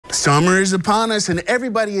Summer is upon us and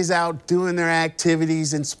everybody is out doing their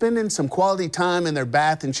activities and spending some quality time in their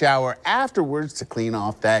bath and shower afterwards to clean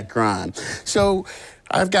off that grime. So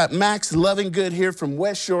I've got Max Lovingood here from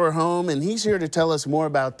West Shore Home, and he's here to tell us more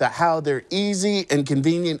about how their easy and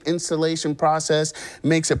convenient installation process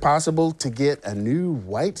makes it possible to get a new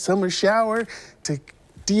white summer shower to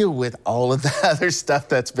deal with all of the other stuff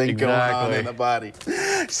that's been going on in the body.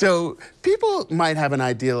 So people might have an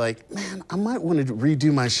idea like, man, I might want to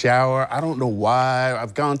redo my shower. I don't know why.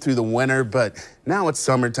 I've gone through the winter, but now it's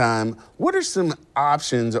summertime. What are some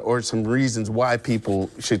options or some reasons why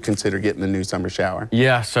people should consider getting a new summer shower?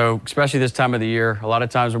 Yeah, so especially this time of the year, a lot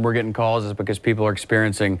of times when we're getting calls is because people are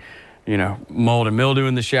experiencing, you know, mold and mildew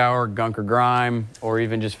in the shower, gunk or grime, or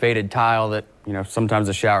even just faded tile that, you know, sometimes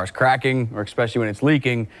the shower is cracking, or especially when it's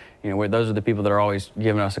leaking. You know, those are the people that are always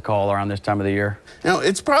giving us a call around this time of the year. Now,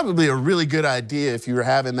 it's probably a really good idea if you're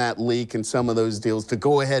having that leak and some of those deals to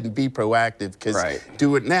go ahead and be proactive, because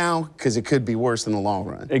do it now, because it could be worse in the long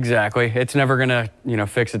run. Exactly. It's never going to, you know,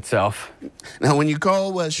 fix itself. Now, when you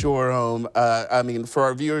call West Shore Home, I mean, for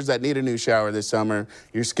our viewers that need a new shower this summer,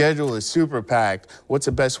 your schedule is super packed. What's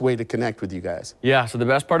the best way to connect with you guys? Yeah, so the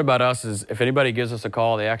best part about us is if anybody gives us a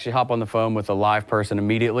call, they actually hop on the phone with a live person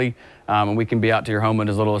immediately, and we can be out to your home in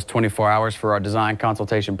as little as 24 hours for our design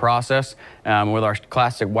consultation process. With our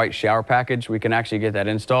classic white shower package, we can actually get that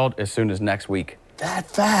installed as soon as next week.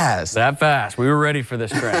 That fast? That fast. We were ready for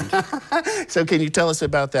this trend. So can you tell us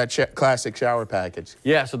about that classic shower package?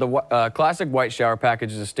 Yeah, so the classic white shower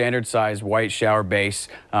package is a standard size white shower base,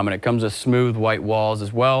 and it comes with smooth white walls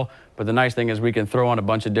as well. But the nice thing is we can throw on a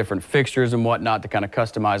bunch of different fixtures and whatnot to kind of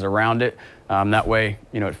customize around it. That way,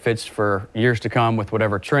 you know, it fits for years to come with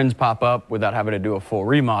whatever trends pop up without having to do a full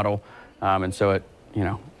remodel. And so it, you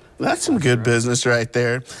know. That's some good business right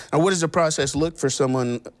there. Now, what does the process look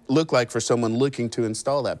like for someone looking to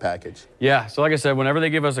install that package? Yeah, so like I said, whenever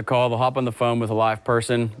they give us a call, they'll hop on the phone with a live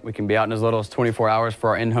person. We can be out in as little as 24 hours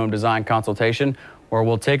for our in-home design consultation, or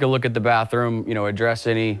we'll take a look at the bathroom, you know, address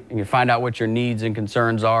any, and you find out what your needs and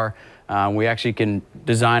concerns are. We actually can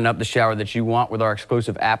design up the shower that you want with our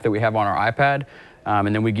exclusive app that we have on our iPad.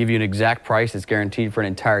 And then we give you an exact price that's guaranteed for an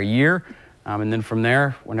entire year. And then from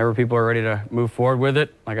there, whenever people are ready to move forward with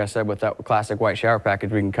it, like I said, with that classic white shower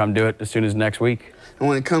package, we can come do it as soon as next week. And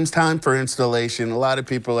when it comes time for installation, a lot of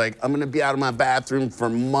people are like, I'm going to be out of my bathroom for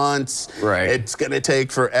months. Right. It's going to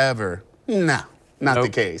take forever. No. Not the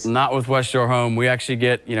case. Not with West Shore Home. We actually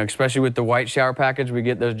get, you know, especially with the white shower package, we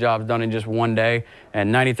get those jobs done in just one day.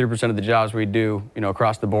 And 93% of the jobs we do, you know,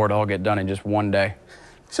 across the board all get done in just one day.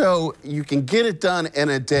 So you can get it done in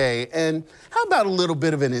a day. And how about a little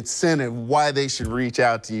bit of an incentive why they should reach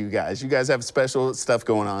out to you guys? You guys have special stuff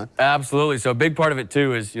going on? Absolutely. So a big part of it,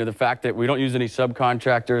 too, is, you know, the fact that we don't use any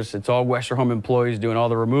subcontractors. It's all West Shore Home employees doing all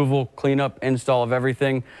the removal, cleanup, install of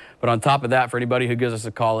everything. But on top of that, for anybody who gives us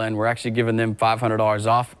a call in, we're actually giving them $500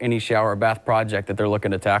 off any shower or bath project that they're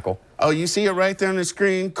looking to tackle. Oh, you see it right there on the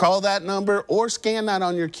screen. Call that number or scan that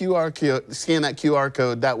on your QR code. Scan that QR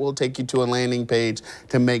code. That will take you to a landing page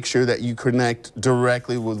to make sure that you connect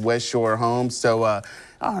directly with West Shore Home. So, all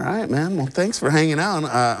right, man. Well, thanks for hanging out.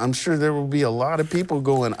 I'm sure there will be a lot of people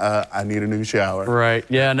going, I need a new shower. Right.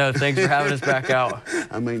 Yeah, no, thanks for having us back out.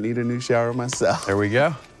 I might need a new shower myself. There we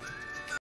go.